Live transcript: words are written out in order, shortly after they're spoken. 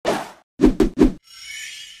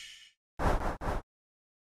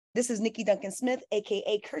This is Nikki Duncan Smith,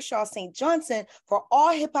 aka Kershaw St. Johnson for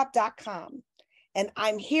allhiphop.com. And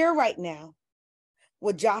I'm here right now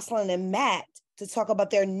with Jocelyn and Matt to talk about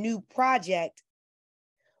their new project,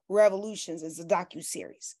 Revolutions. It's a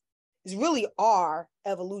docu-series. It's really our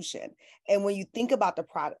evolution. And when you think about the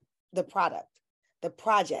project, the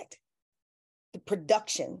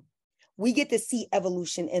production, we get to see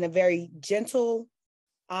evolution in a very gentle,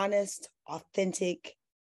 honest, authentic,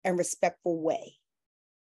 and respectful way.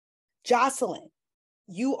 Jocelyn,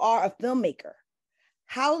 you are a filmmaker.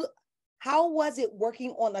 How was it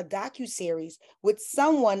working on a docu-series with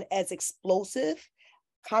someone as explosive,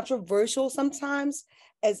 controversial sometimes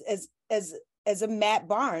as a Matt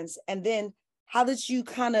Barnes? And then how did you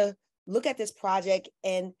kind of look at this project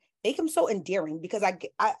and make him so endearing? Because I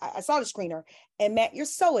saw the screener, and Matt, you're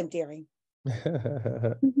so endearing.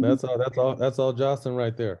 That's all Jocelyn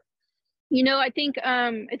right there. You know, I think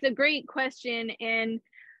it's a great question, and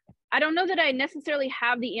I don't know that I necessarily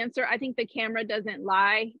have the answer. I think the camera doesn't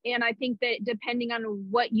lie. And I think that depending on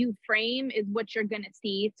what you frame is what you're going to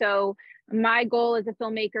see. So my goal as a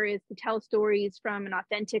filmmaker is to tell stories from an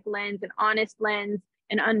authentic lens, an honest lens,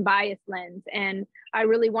 an unbiased lens. And I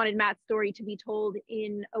really wanted Matt's story to be told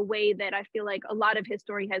in a way that I feel like a lot of his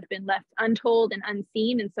story has been left untold and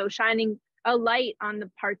unseen. And so shining a light on the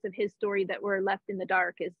parts of his story that were left in the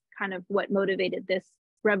dark is kind of what motivated this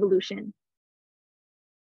revolution.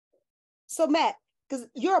 So Matt, because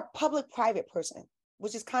you're a public-private person,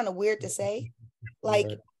 which is kind of weird to say, like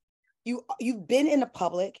right. You've been in the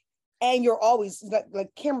public and you're always like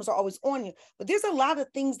cameras are always on you, but there's a lot of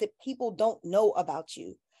things that people don't know about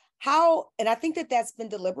you. And I think that's been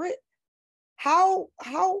deliberate. How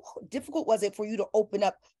difficult was it for you to open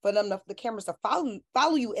up for the cameras to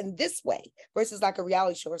follow you in this way versus like a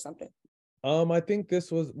reality show or something? I think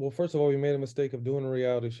this was, well, first of all, we made a mistake of doing a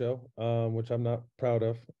reality show, which I'm not proud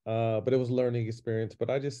of, but it was a learning experience. But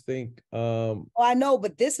I just think... I know,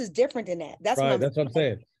 but this is different than that. That's right, that's what I'm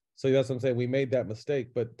saying. So that's what I'm saying. We made that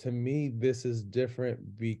mistake. But to me, this is different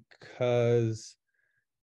because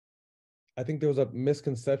I think there was a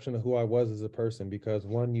misconception of who I was as a person. Because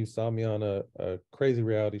one, you saw me on a crazy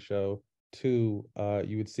reality show. Two,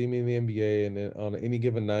 you would see me in the NBA, and then on any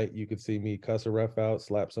given night, you could see me cuss a ref out,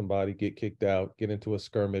 slap somebody, get kicked out, get into a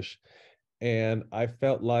skirmish. And I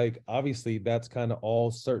felt like, obviously, that's kind of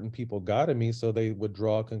all certain people got in me. So they would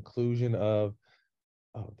draw a conclusion of,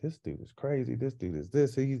 oh, this dude is crazy. This dude is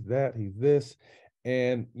this, he's that, he's this.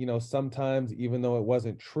 And, you know, sometimes, even though it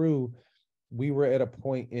wasn't true, we were at a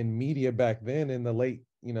point in media back then in the late,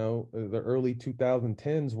 the early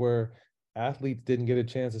 2010s where athletes didn't get a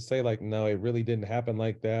chance to say like, no, it really didn't happen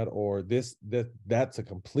like that, or that's a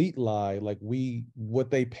complete lie. Like what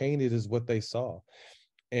they painted is what they saw.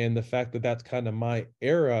 And the fact that that's kind of my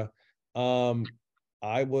era,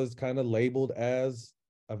 I was kind of labeled as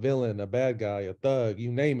a villain, a bad guy, a thug,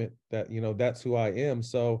 you name it, that, that's who I am.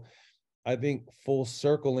 So I think full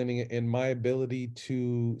circle in my ability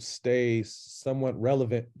to stay somewhat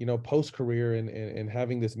relevant, post-career and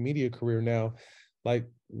having this media career now, like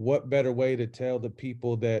what better way to tell the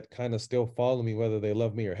people that kind of still follow me, whether they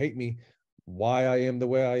love me or hate me, why I am the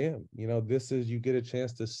way I am. This is, you get a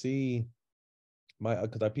chance to see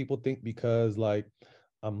because people think because like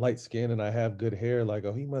I'm light skinned and I have good hair, like,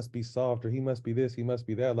 oh, he must be soft, or he must be this, he must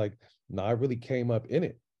be that. Like, no, I really came up in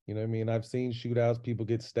it. You know what I mean? I've seen shootouts, people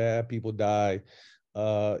get stabbed, people die,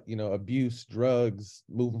 abuse, drugs,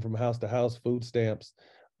 moving from house to house, food stamps.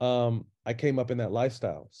 I came up in that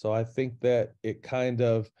lifestyle. So I think that it kind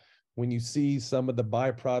of, when you see some of the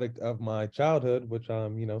byproduct of my childhood, which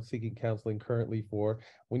I'm, seeking counseling currently for,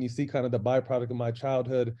 when you see kind of the byproduct of my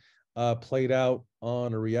childhood played out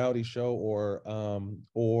on a reality show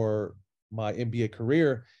or my NBA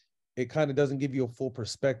career, it kind of doesn't give you a full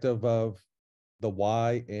perspective of the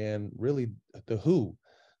why and really the who.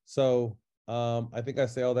 So I think I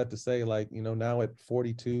say all that to say, like, now at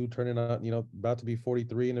 42, turning out, about to be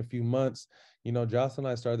 43 in a few months, Jocelyn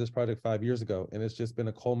and I started this project 5 years ago, and it's just been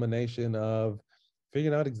a culmination of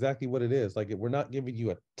figuring out exactly what it is. Like, we're not giving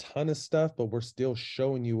you a ton of stuff, but we're still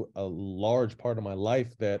showing you a large part of my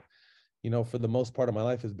life that, for the most part of my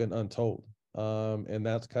life has been untold. And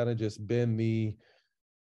that's kind of just been the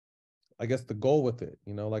goal with it.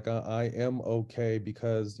 Like I am okay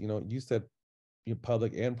because, you said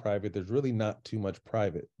public and private, there's really not too much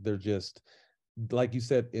private. They're just, like you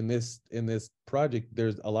said, in this project,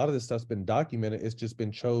 there's a lot of this stuff's been documented. It's just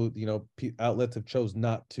been outlets have chose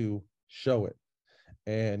not to show it.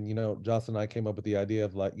 And, Jocelyn and I came up with the idea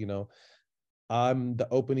of like, I'm the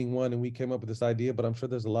opening one and we came up with this idea, but I'm sure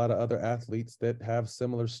there's a lot of other athletes that have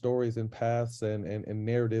similar stories and paths and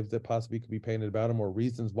narratives that possibly could be painted about them, or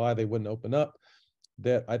reasons why they wouldn't open up,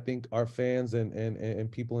 that I think our fans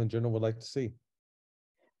and people in general would like to see.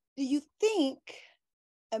 Do you think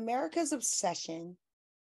America's obsession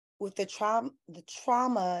with the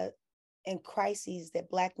trauma and crises that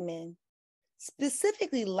Black men,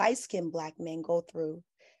 specifically light-skinned Black men, go through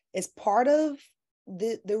is part of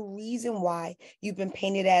the reason why you've been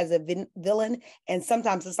painted as a villain? And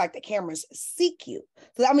sometimes it's like the cameras seek you.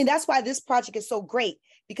 So I mean, that's why this project is so great,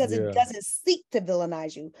 because it doesn't seek to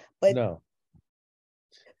villainize you. But no.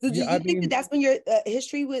 So do you think that that's been your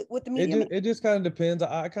history with the media? It just kind of depends.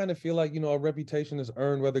 I kind of feel like, a reputation is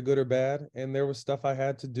earned, whether good or bad. And there was stuff I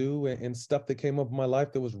had to do and stuff that came up in my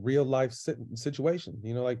life that was real life situation.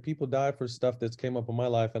 Like people die for stuff that's came up in my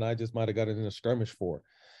life, and I just might have got it in a skirmish for.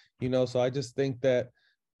 So I just think that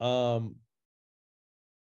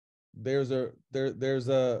there's a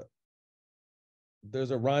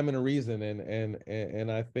rhyme and a reason,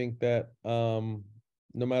 and I think that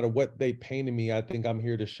no matter what they painted me, I think I'm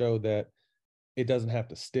here to show that it doesn't have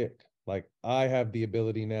to stick. Like, I have the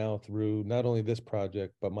ability now through not only this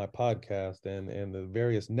project, but my podcast and the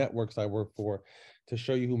various networks I work for, to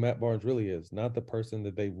show you who Matt Barnes really is, not the person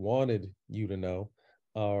that they wanted you to know,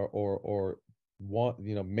 or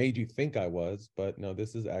made you think I was. But no,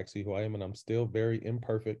 this is actually who I am, and I'm still very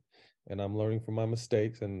imperfect, and I'm learning from my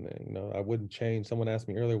mistakes. And I wouldn't change. Someone asked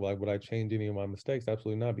me earlier, well, would I change any of my mistakes?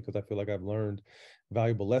 Absolutely not, because I feel like I've learned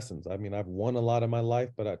valuable lessons. I mean, I've won a lot in my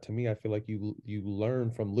life, but to me, I feel like you learn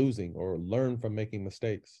from losing, or learn from making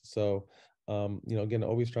mistakes. So again,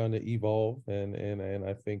 always trying to evolve, and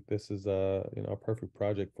I think this is a perfect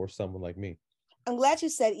project for someone like me. I'm glad you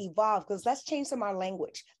said evolve, because let's change some of our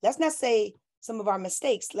language. Let's not say some of our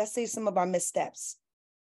mistakes. Let's say some of our missteps,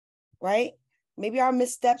 right? Maybe our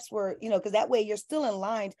missteps were, because that way you're still in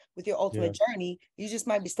line with your ultimate journey. You just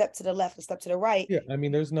might be step to the left or step to the right. Yeah, I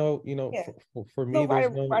mean, there's no, for me,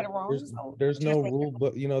 there's no right or wrong. There's no rule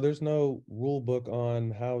book. There's no rule book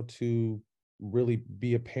on how to really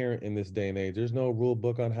be a parent in this day and age. There's no rule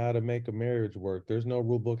book on how to make a marriage work. There's no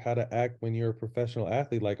rule book how to act when you're a professional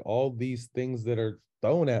athlete. Like, all these things that are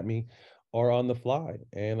thrown at me are on the fly.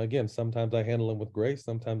 And again, sometimes I handle them with grace,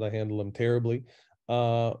 sometimes I handle them terribly.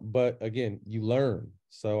 But again, you learn.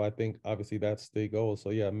 So I think obviously that's the goal.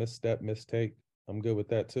 So yeah, misstep, mistake, I'm good with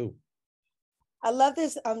that too. I love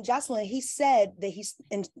this. Jocelyn, he said that he's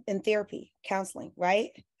in therapy, counseling,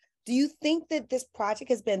 right? Do you think that this project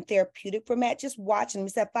has been therapeutic for Matt? Just watching him,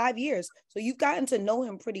 he said 5 years. So you've gotten to know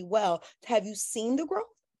him pretty well. Have you seen the growth?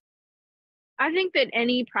 I think that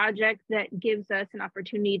any project that gives us an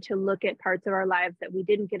opportunity to look at parts of our lives that we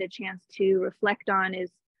didn't get a chance to reflect on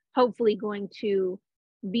is hopefully going to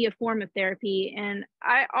be a form of therapy. And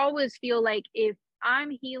I always feel like if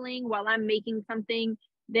I'm healing while I'm making something,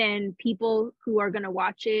 then people who are going to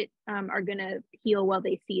watch it are going to heal while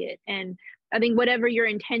they see it. And I think whatever your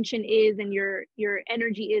intention is and your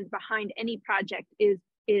energy is behind any project is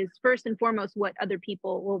first and foremost what other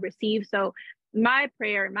people will receive. So my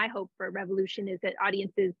prayer, my hope for Revolution is that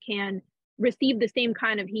audiences can receive the same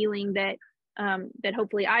kind of healing that that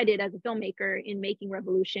hopefully I did as a filmmaker in making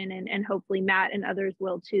Revolution, and hopefully Matt and others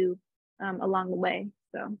will too along the way.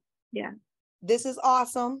 So yeah. This is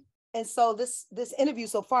awesome. And so this interview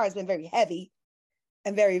so far has been very heavy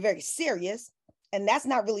and very, very serious. And that's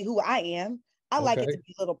not really who I am. I like it to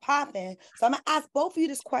be a little popping. So I'm gonna ask both of you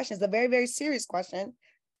this question. It's a very, very serious question,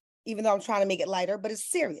 even though I'm trying to make it lighter, but it's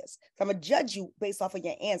serious. So I'm gonna judge you based off of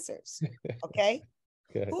your answers. Okay?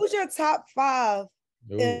 Who's your top 5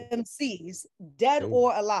 MCs, dead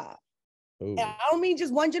or alive? And I don't mean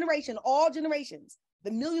just one generation, all generations,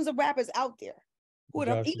 the millions of rappers out there. Who are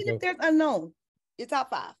them, even if there's unknown, your top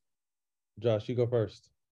 5. Josh, you go first.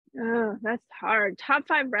 Oh, that's hard. Top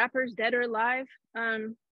 5 rappers, dead or alive.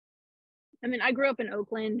 I mean, I grew up in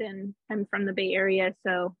Oakland and I'm from the Bay Area,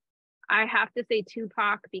 so I have to say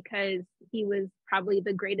Tupac, because he was probably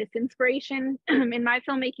the greatest inspiration in my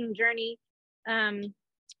filmmaking journey.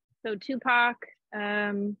 So Tupac.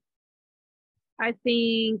 I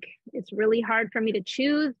think it's really hard for me to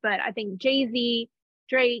choose, but I think Jay-Z,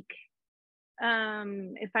 Drake.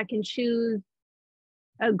 If I can choose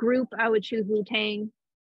a group, I would choose Wu-Tang.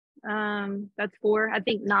 That's 4. I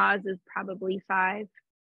think Nas is probably 5.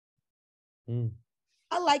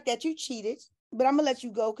 I like that. You cheated, but I'm gonna let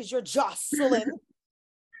you go because you're Jocelyn.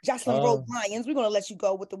 Jocelyn Rose Lyons. We're gonna let you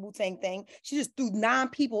go with the Wu-Tang thing. She just threw 9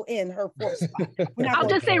 people in her 4th spot. I'll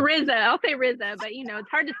just say RZA. I'll say RZA, but it's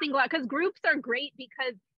hard to single out because groups are great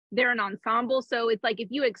because they're an ensemble. So it's like if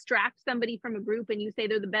you extract somebody from a group and you say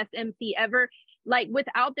they're the best MC ever, like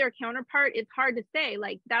without their counterpart, it's hard to say.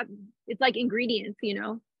 Like that, it's like ingredients, you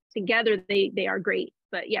know, together they are great.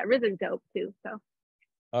 But yeah, RZA's dope too. So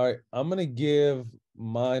all right, I'm gonna give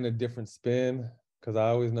mine a different spin because I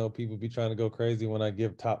always know people be trying to go crazy when I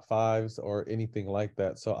give top fives or anything like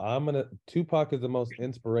that. So Tupac is the most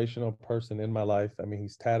inspirational person in my life. I mean,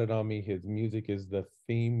 he's tatted on me. His music is the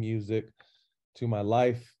theme music to my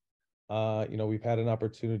life. You know, we've had an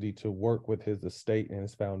opportunity to work with his estate and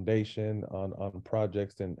his foundation on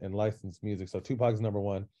projects and licensed music. So Tupac's number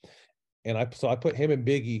one. And I put him and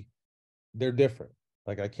Biggie, they're different.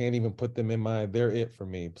 Like I can't even put them in they're it for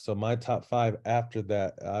me. So my top five after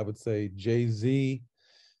that, I would say Jay-Z,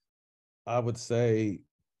 I would say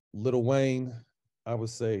Lil Wayne, I would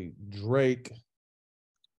say Drake,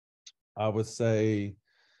 I would say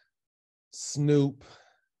Snoop.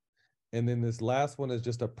 And then this last one is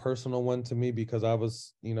just a personal one to me because I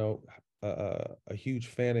was, you know, a huge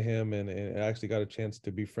fan of him and I actually got a chance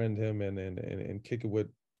to befriend him and kick it with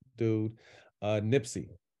dude, Nipsey,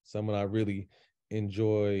 someone I really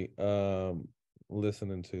enjoy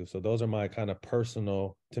listening to. So those are my kind of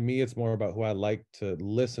personal, to me, it's more about who I like to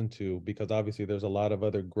listen to because obviously there's a lot of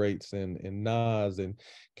other greats and Nas and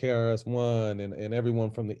KRS-One and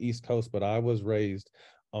everyone from the East Coast, but I was raised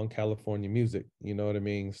on California music, you know what I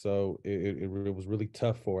mean? So it was really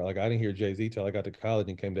tough for, like, I didn't hear Jay-Z till I got to college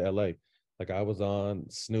and came to LA. Like I was on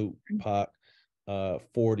Snoop, Pac,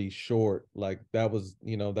 40 Short, like that was,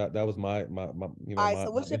 you know, that was my you know. All right, my,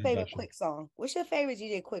 so what's my your favorite introduction. Quick song? What's your favorite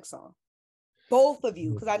DJ Quick song? Both of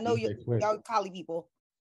you, because I know y'all Cali people.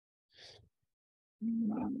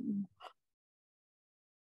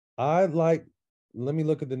 Let me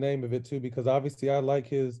look at the name of it too, because obviously I like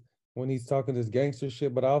his, when he's talking this gangster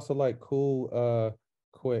shit, but I also like Cool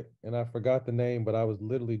Quick, and I forgot the name, but I was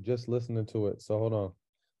literally just listening to it. So hold on,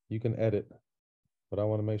 you can edit, but I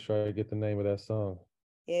want to make sure I get the name of that song.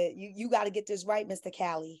 Yeah, you got to get this right, Mr.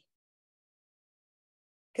 Cali.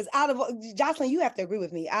 Because out of Jocelyn, you have to agree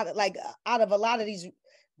with me. Out of a lot of these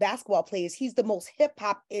basketball players, he's the most hip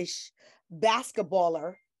hop-ish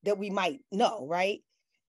basketballer that we might know, right?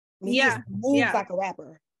 I mean, he just moves like a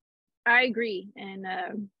rapper. I agree, and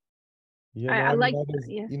I like,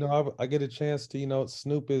 you know, I get a chance to, you know,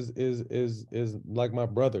 Snoop is like my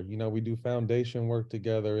brother. You know, we do foundation work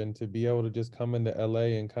together, and to be able to just come into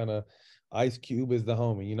LA and kind of, Ice Cube is the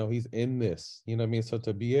homie. You know, he's in this. You know what I mean? So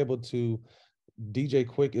to be able to, DJ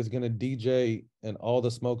Quick is going to DJ an All the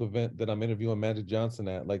Smoke event that I'm interviewing Magic Johnson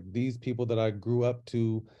at. Like these people that I grew up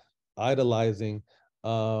to idolizing,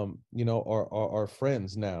 you know, are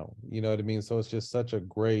friends now. You know what I mean? So it's just such a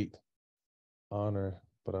great honor.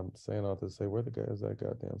 But I'm saying all to say, where the guy is that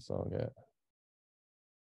goddamn song at?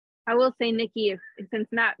 I will say, Nikki, since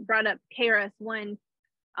Matt brought up KRS-One,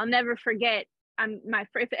 I'll never forget.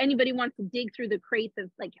 If anybody wants to dig through the crates of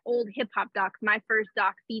like old hip hop docs, my first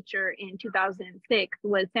doc feature in 2006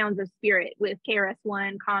 was Sounds of Spirit with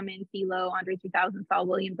KRS-One, Common, CeeLo, Andre 3000, Saul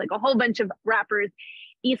Williams, like a whole bunch of rappers,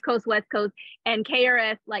 East Coast, West Coast, and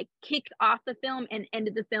KRS like kicked off the film and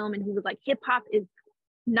ended the film, and he was like, hip hop is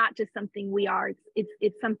not just something we are,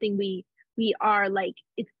 it's something we are, like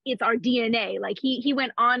it's our DNA. Like he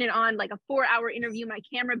went on and on, like a 4-hour interview. My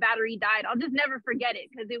camera battery died. I'll just never forget it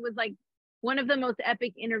because it was like one of the most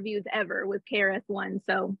epic interviews ever with KRS-One.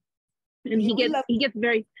 So, and he gets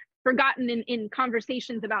very forgotten in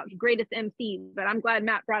conversations about greatest MCs, but I'm glad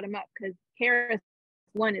Matt brought him up because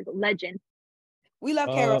KRS-One is a legend. We love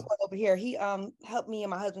KRS-One over here. He helped me and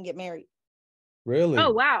my husband get married. Really?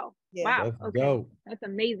 Oh wow. Yeah. Wow. That's okay. dope. That's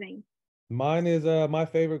amazing. Mine is my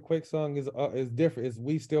favorite Quick song is different. It's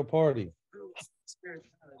We Still Party.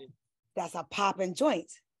 That's a poppin'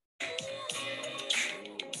 joint. I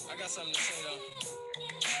got something to say though.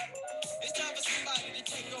 It's time for somebody to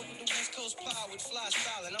take over the West Coast power with fly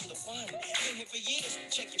style, and I'm the one. Been here for years,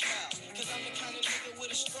 check your files. Cause I'm the kind of nigga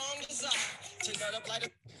with a strong desire to nut up like a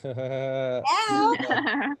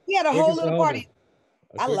he had a whole little party.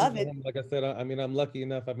 I love it. Like I said, I mean, I'm lucky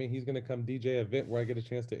enough. I mean, he's gonna come DJ an event where I get a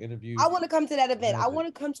chance to interview. I want to come to that event. I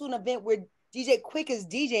want to come to an event where DJ Quick is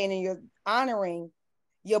DJing and you're honoring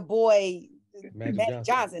your boy Magic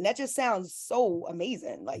Johnson. That just sounds so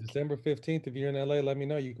amazing. Like December 15th, if you're in LA, let me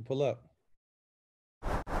know. You can pull up.